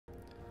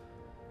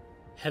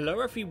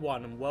Hello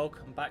everyone and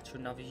welcome back to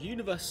another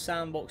Universe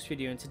Sandbox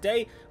video, and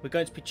today we're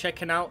going to be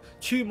checking out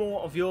two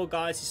more of your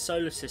guys'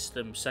 solar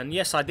systems. And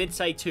yes, I did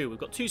say two. We've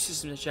got two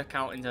systems to check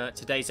out in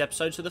today's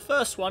episode. So the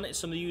first one is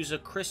from the user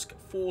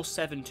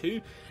Krisk472,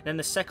 and then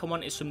the second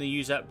one is from the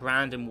user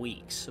Brandon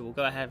Weeks. So we'll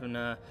go ahead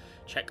and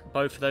check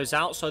both of those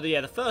out. So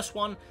the first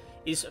one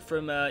is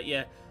from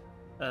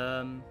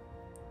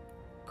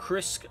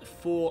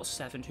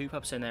Krisk472,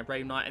 purpose in there,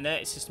 Brave Knight, and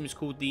their system is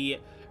called the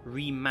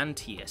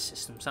Remantia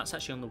system. So that's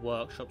actually on the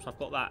workshop. So I've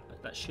got that.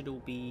 That should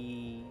all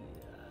be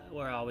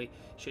where are we?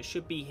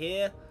 Should be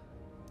here.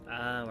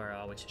 Where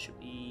are we? It should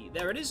be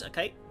there. It is.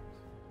 Okay.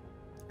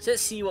 So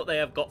let's see what they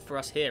have got for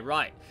us here.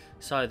 Right.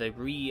 So the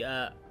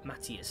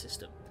Remantia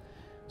system.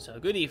 So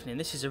good evening.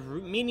 This is a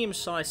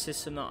medium-sized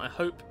system that I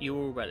hope you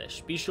all relish.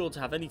 Be sure to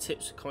have any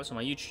tips or comments on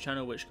my YouTube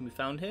channel, which can be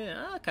found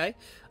here. Okay.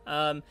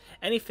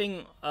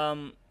 Anything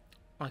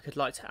I could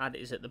like to add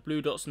is that the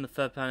blue dots on the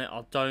third planet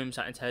are domes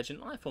that intelligent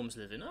life forms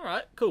live in.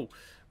 Alright, cool.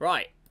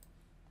 Right.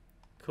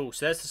 Cool,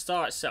 so there's the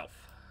star itself.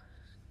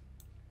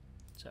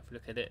 So if we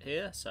look at it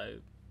here, so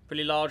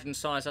pretty large in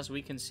size as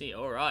we can see.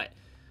 Alright.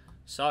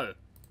 So,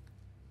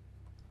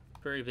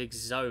 pretty big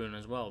zone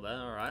as well there.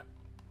 Alright.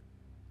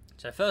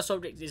 So first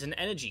object is an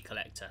energy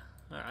collector.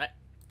 Alright.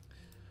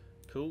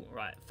 Cool.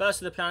 Right.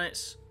 First of the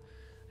planets,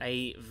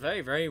 a very,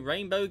 very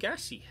rainbow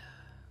gassy.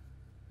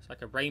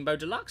 Like a Rainbow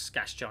Deluxe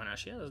gas giant,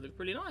 actually. That does look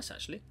really nice,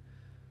 actually.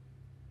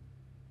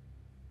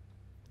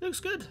 Looks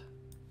good.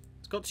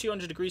 It's got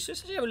 200 degrees. So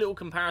let's actually have a little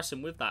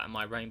comparison with that and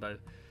my Rainbow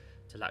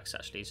Deluxe,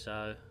 actually.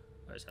 So,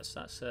 where is that?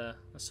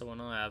 That's the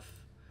one I have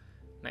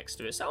next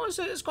to it. So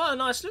it's quite a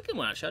nice looking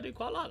one, actually. I do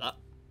quite like that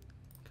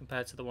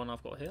compared to the one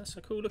I've got here. It's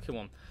a cool looking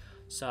one.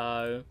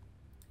 So,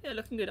 yeah,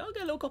 looking good. I'll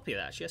get a little copy of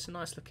that, actually. It's a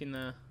nice looking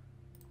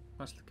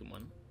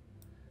one.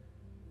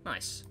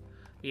 Nice.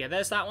 But yeah,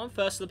 there's that one.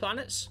 First of the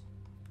planets.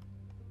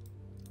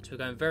 So we're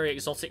going very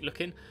exotic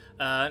looking.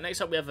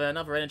 Next up we have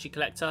another energy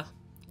collector.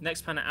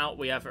 Next planet out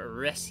we have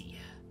Resi.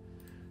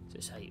 So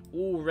it's a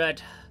all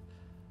red,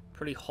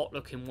 pretty hot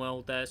looking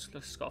world there. It's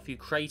got a few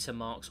crater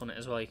marks on it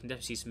as well. You can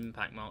definitely see some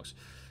impact marks.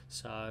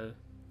 So,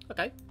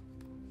 okay.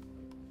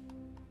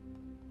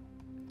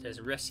 There's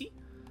Resi.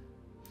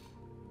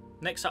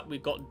 Next up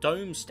we've got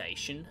Dome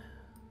Station.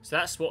 So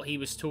that's what he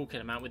was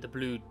talking about with the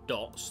blue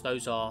dots.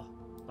 Those are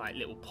like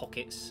little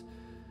pockets.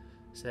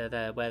 So they're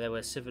there where there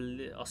were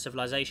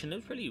civilization. It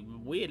was a pretty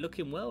weird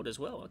looking world as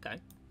well. Okay.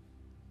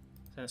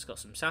 Then it's got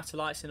some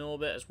satellites in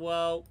orbit as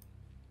well.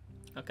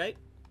 Okay.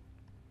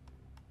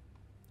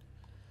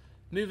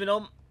 Moving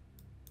on.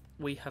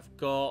 We have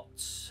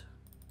got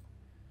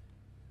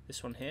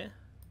this one here.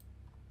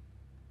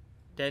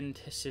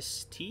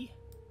 Denticity.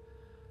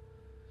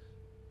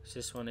 So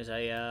this one is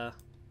a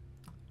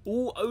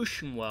all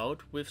ocean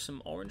world with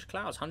some orange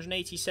clouds.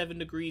 187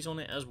 degrees on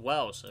it as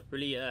well. So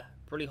really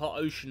hot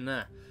ocean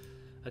there.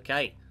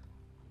 Okay.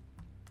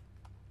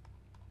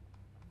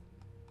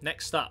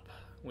 Next up,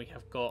 we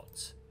have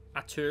got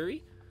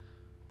Aturi.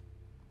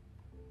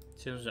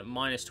 It's at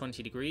minus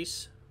 20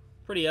 degrees.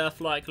 Pretty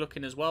Earth-like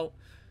looking as well.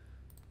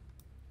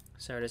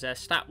 So it is there.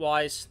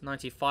 Stat-wise,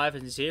 95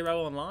 and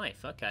 0 on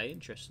life. Okay,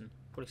 interesting.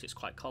 Probably because it's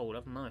quite cold,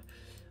 I don't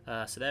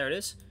know. So there it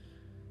is.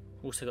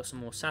 Also got some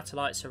more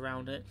satellites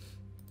around it.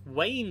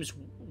 Wames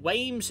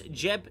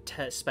Jeb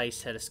Space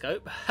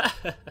Telescope.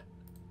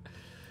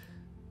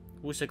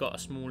 Also got a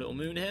small little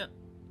moon here.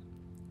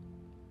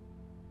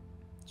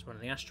 It's one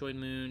of the asteroid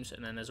moons,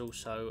 and then there's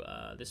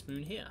also this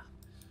moon here.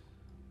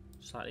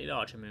 Slightly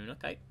larger moon,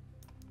 okay.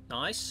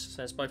 Nice, so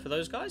there's both of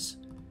those guys.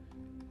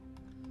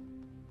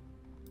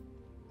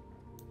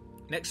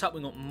 Next up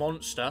we've got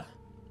Monster.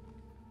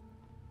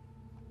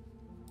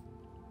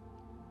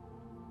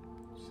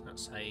 So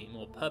that's a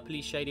more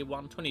purpley shaded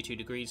one, 22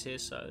 degrees here,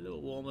 so a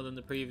little warmer than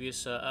the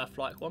previous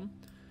Earth-like one.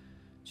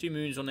 Two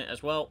moons on it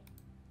as well.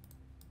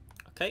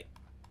 Okay.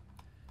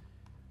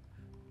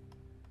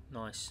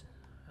 Nice.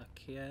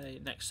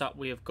 Okay, next up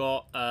we have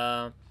got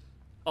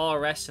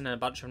RS and a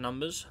bunch of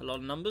numbers. A lot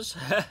of numbers.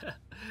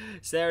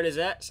 So there it is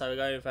there. So we're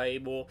going with a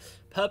more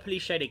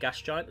purpley shaded gas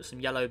giant with some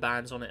yellow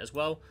bands on it as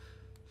well.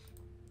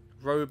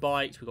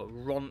 Robite, we've got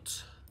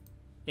Ront,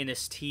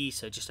 Innis T,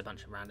 so just a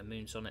bunch of random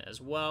moons on it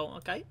as well.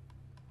 Okay.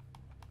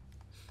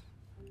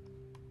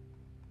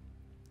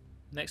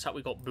 Next up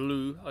we've got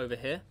Blue over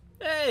here.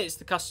 Hey, it's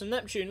the custom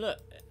Neptune, look.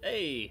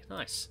 Hey,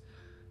 nice.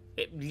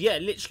 It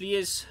literally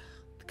is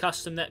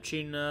custom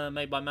Neptune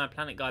made by Mad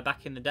Planet Guy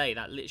back in the day.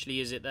 That literally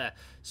is it there.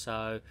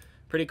 So,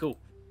 pretty cool.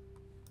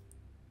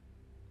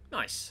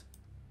 Nice.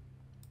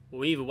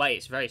 Well, either way,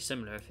 it's very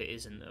similar if it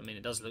isn't. I mean,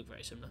 it does look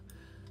very similar.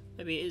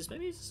 Maybe it is.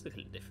 Maybe it's looking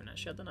a little different,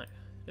 actually. I don't know.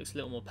 Looks a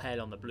little more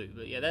pale on the blue.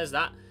 But yeah, there's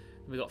that.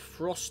 We've got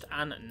Frost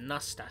and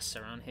Nastas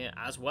around here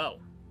as well.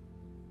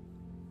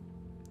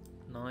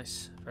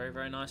 Nice. Very,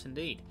 very nice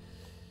indeed.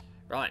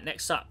 Right,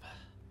 next up.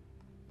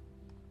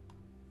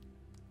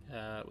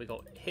 We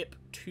got HIP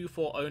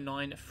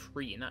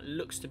 24093, and that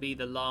looks to be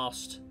the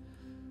last,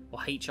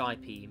 or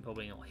HIP,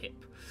 probably not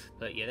HIP,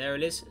 but yeah, there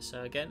it is.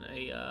 So again,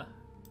 a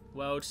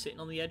world sitting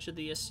on the edge of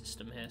the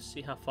system here.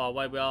 See how far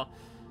away we are.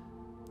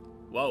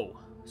 Whoa.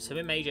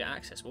 Semi-major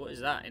access. What is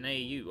that in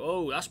AU?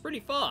 Oh, that's pretty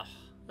far.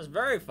 That's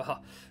very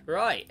far.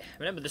 Right.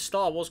 Remember, the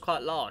star was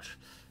quite large.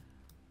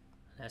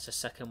 There's a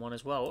second one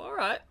as well.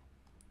 Alright.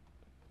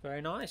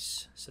 Very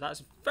nice. So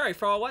that's very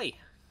far away.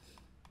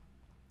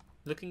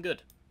 Looking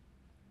good.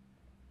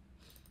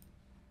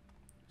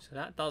 So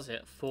that does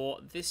it for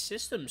this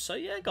system. So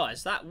yeah,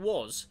 guys, that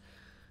was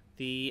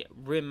the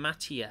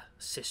Rimatia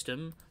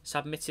system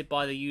submitted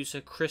by the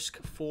user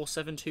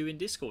Krisk472 in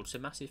Discord. So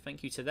massive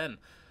thank you to them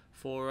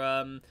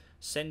for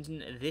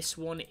sending this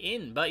one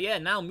in. But yeah,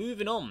 now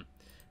moving on.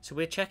 So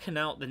we're checking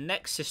out the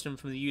next system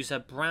from the user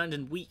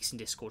Brandon Weeks in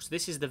Discord. So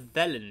this is the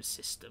VLAN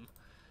system.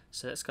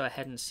 So let's go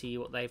ahead and see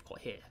what they've got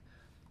here.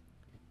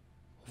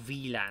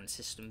 VLAN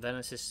system,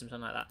 VLAN system,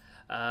 something like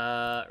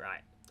that.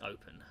 Right,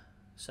 open.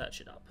 Search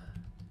it up.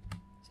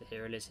 So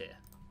here it is here.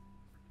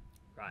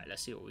 Right,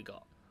 let's see what we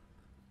got.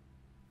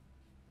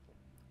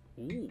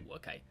 Ooh,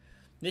 okay.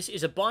 This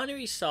is a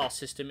binary star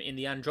system in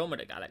the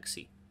Andromeda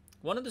galaxy.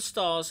 One of the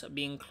stars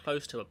being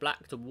close to a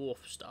black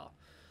dwarf star.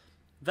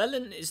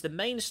 VLAN is the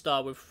main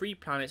star with 3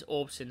 planets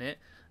orbiting it,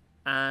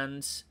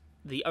 and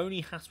the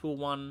only habitable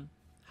one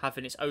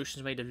having its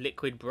oceans made of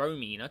liquid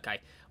bromine. Okay,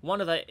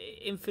 one of the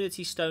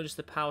Infinity Stones,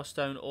 the Power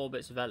Stone,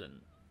 orbits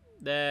VLAN.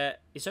 There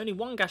is only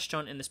one gas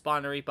giant in this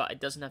binary, but it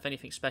doesn't have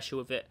anything special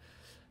with it.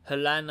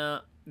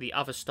 Helena, the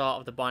other star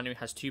of the binary,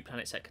 has 2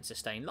 planets that can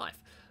sustain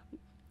life.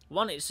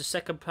 One is the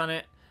second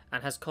planet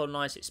and has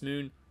colonized its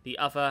moon. The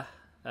other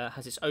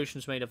has its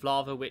oceans made of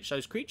lava, which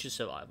those creatures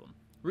survive on.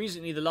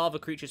 Recently, the lava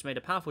creatures made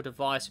a powerful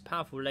device,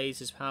 powerful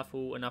lasers,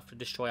 powerful enough to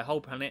destroy a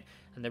whole planet,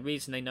 and the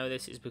reason they know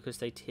this is because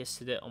they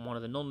tested it on one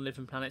of the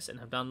non-living planets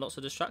and have done lots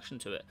of destruction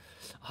to it.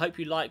 I hope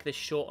you like this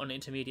short and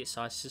intermediate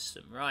sized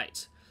system.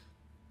 Right.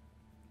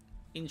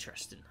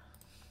 Interesting.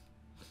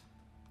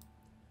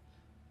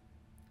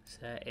 So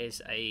there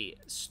is a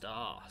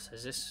star.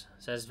 Says this?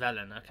 Says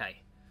VLAN,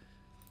 okay.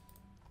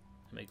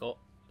 And we got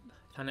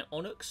planet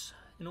Onyx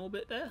in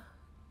orbit there.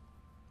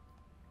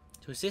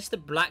 So is this the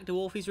black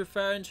dwarf he's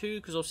referring to?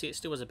 Because obviously it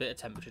still has a bit of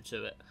temperature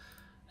to it.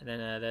 And then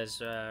there's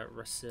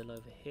Rasil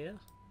over here.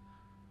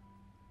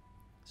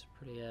 It's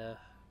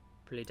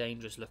pretty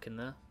dangerous looking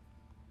there.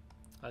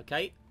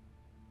 Okay.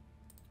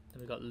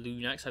 Then we've got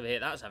Lunax over here.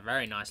 That's a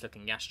very nice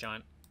looking gas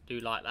giant. Do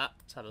like that.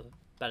 Let's have a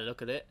better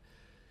look at it.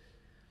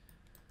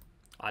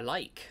 I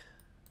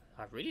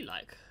really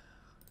like.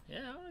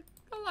 Yeah,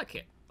 I like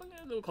it. I'll get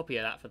a little copy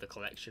of that for the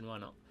collection. Why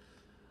not?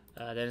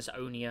 Then there's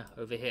Onia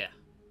over here.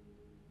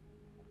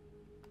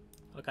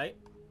 Okay.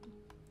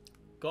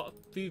 Got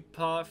a few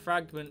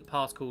fragment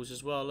particles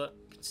as well. Look,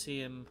 you can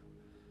see them.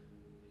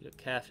 If you look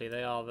carefully,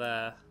 they are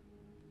there.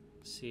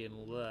 See them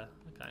all there.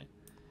 Okay.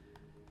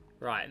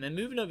 Right, and then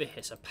moving over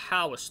here. So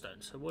Power Stone.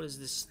 So what is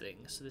this thing?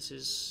 So this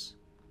is...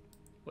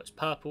 well, it's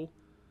purple.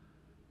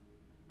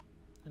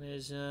 And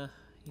there's in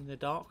the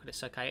dark, but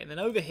it's okay. And then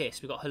over here, so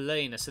we've got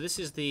Helena. So this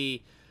is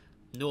the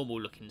normal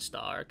looking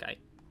star. Okay.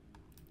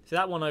 So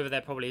that one over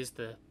there probably is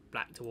the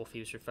black dwarf he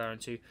was referring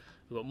to.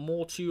 We've got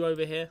more 2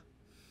 over here.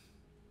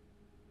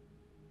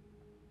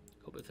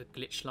 Got a bit of a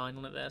glitch line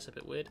on it there, it's a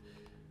bit weird.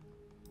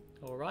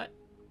 Alright.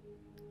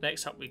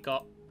 Next up we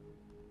got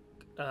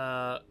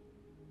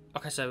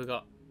okay, so we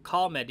got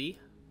Carmedi.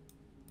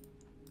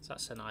 So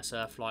that's a nice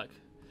Earth-like,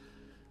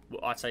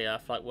 well, I'd say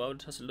Earth-like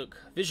world. Doesn't look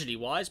visually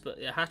wise, but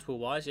yeah, habitable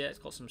wise, yeah, it's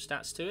got some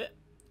stats to it.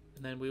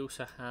 And then we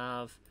also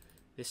have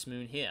this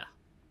moon here.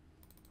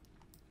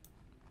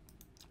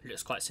 It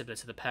looks quite similar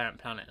to the parent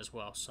planet as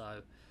well,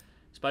 so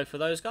it's both of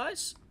those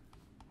guys.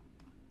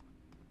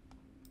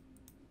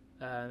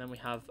 And then we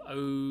have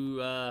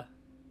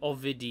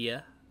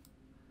Ovidia.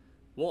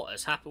 What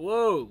has happened?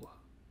 Whoa!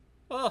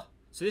 Oh,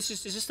 so is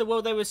this the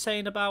world they were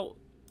saying about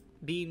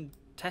being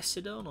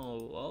tested on? Or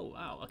oh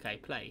wow, okay,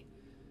 play.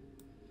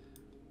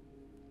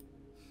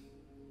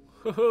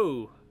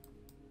 Woohoo!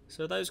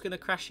 So are those going to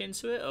crash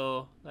into it,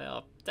 or they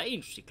are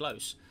dangerously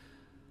close?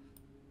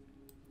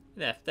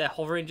 They're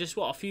hovering just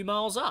what, a few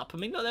miles up. I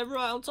mean, look, they're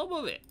right on top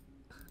of it.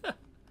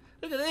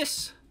 Look at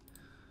this.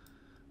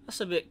 That's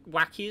a bit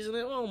wacky, isn't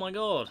it? Oh my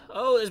god.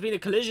 Oh, there's been a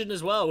collision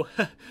as well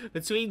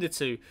between the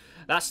two.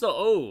 That's not...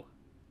 oh.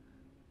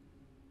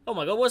 Oh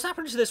my god, what's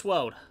happened to this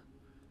world?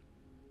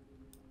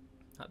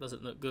 That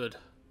doesn't look good.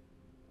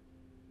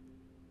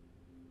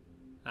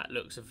 That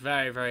looks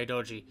very, very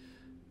dodgy.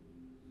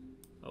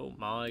 Oh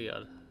my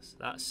god.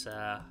 That's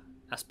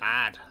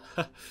bad.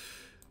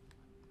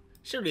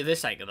 Surely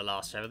this ain't going to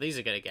last forever. These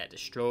are going to get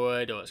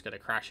destroyed, or it's going to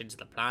crash into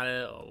the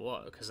planet, or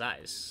what? Because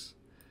that's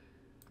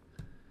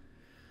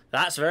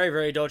very,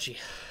 very dodgy.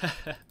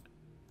 I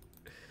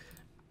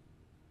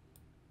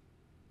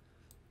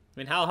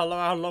mean, how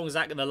long is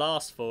that going to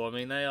last for? I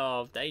mean, they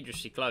are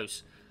dangerously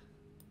close.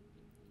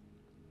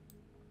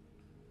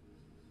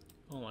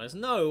 Oh, there's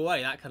no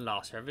way that can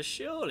last forever,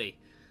 surely.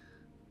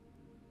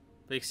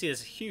 But you can see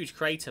there's a huge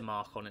crater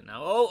mark on it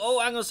now. Oh,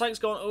 hang on, something's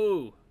gone.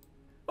 Oh,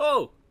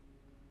 oh,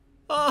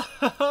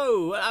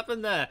 oh, what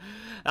happened there?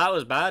 That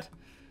was bad.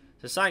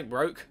 So something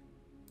broke.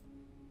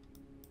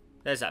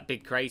 There's that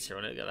big crater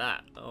on it. Look at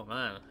that. Oh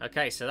man.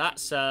 Okay, so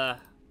that's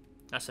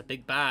That's a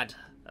big bad.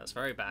 That's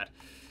very bad.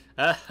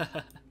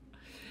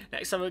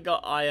 Next time we've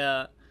got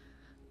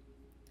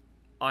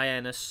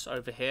Ionus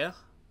over here.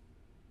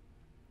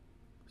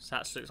 So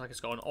that looks like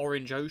it's got an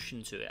orange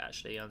ocean to it,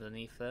 actually,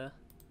 underneath there.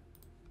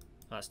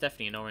 Oh, it's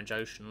definitely an orange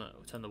ocean. Look,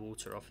 we'll turn the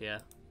water off, yeah.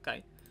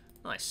 Okay,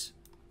 nice.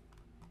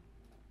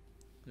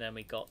 And then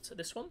we got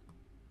this one.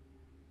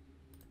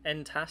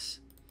 Entas.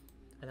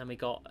 And then we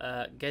got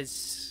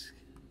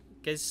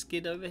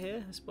Gezskid over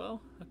here as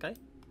well. Okay.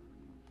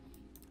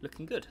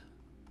 Looking good.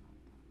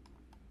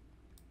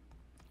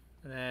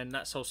 And then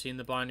that's obviously in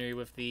the binary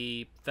with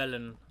the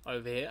Velen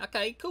over here.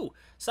 Okay, cool.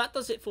 So that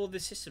does it for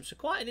this system. So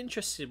quite an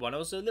interesting one. I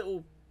was a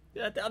little...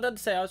 I'd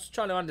say I was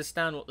trying to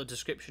understand what the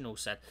description all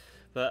said.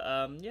 But,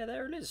 yeah,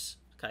 there it is.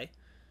 Okay.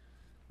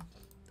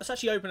 Let's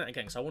actually open it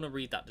again, because I want to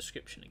read that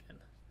description again.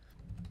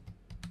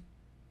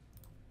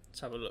 Let's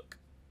have a look.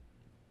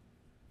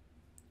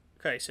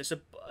 Okay, so it's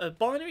a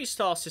binary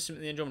star system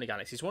in the Andromeda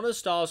Galaxy. It's one of the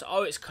stars...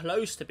 Oh, it's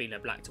close to being a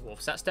black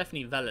dwarf. So that's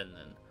definitely Velen,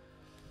 then.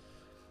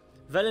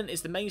 Velen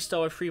is the main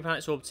star with 3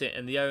 planets orbiting,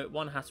 and the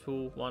one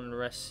Haspel, one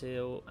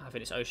Resil,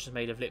 having its oceans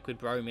made of liquid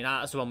bromine.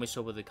 That's the one we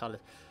saw with the colours.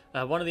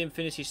 One of the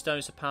Infinity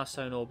Stones, the Power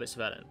Stone, orbits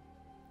Velen.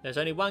 There's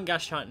only one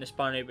gas giant in this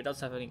binary, but it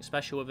doesn't have anything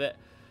special with it.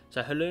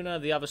 So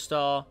Haluna, the other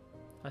star,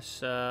 has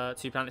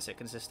 2 planets that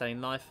can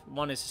sustain life.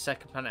 One is the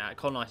second planet out of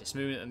colonise its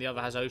movement, and the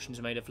other has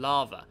oceans made of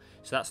lava.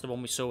 So that's the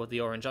one we saw with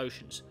the orange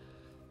oceans.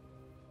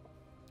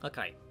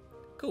 Okay,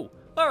 cool.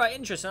 Alright,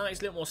 interesting. That makes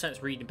a little more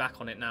sense reading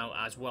back on it now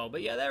as well.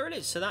 But yeah, there it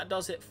is. So that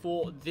does it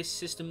for this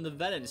system, the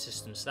Velen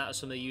system. So that was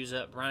from the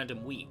user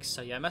Brandon Weeks.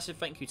 So yeah, massive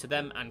thank you to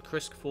them and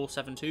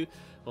Krisk472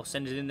 for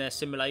sending in their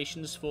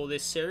simulations for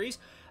this series.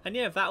 And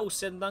yeah, with that all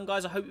said and done,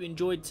 guys, I hope you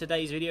enjoyed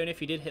today's video. And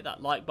if you did, hit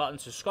that like button,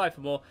 subscribe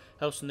for more.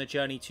 Helps on the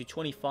journey to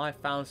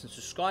 25,000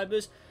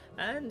 subscribers.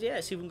 And yeah,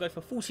 see if we can go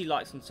for 40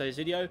 likes on today's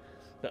video.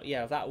 But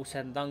yeah, with that all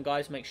said and done,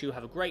 guys, make sure you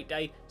have a great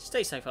day.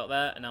 Stay safe out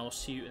there, and I will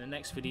see you in the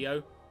next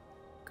video.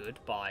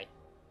 Goodbye.